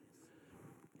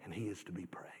 and he is to be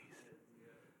praised.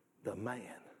 The man,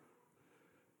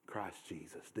 Christ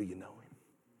Jesus. Do you know him?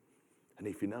 And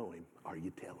if you know him, are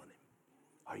you telling him?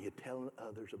 Are you telling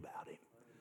others about him?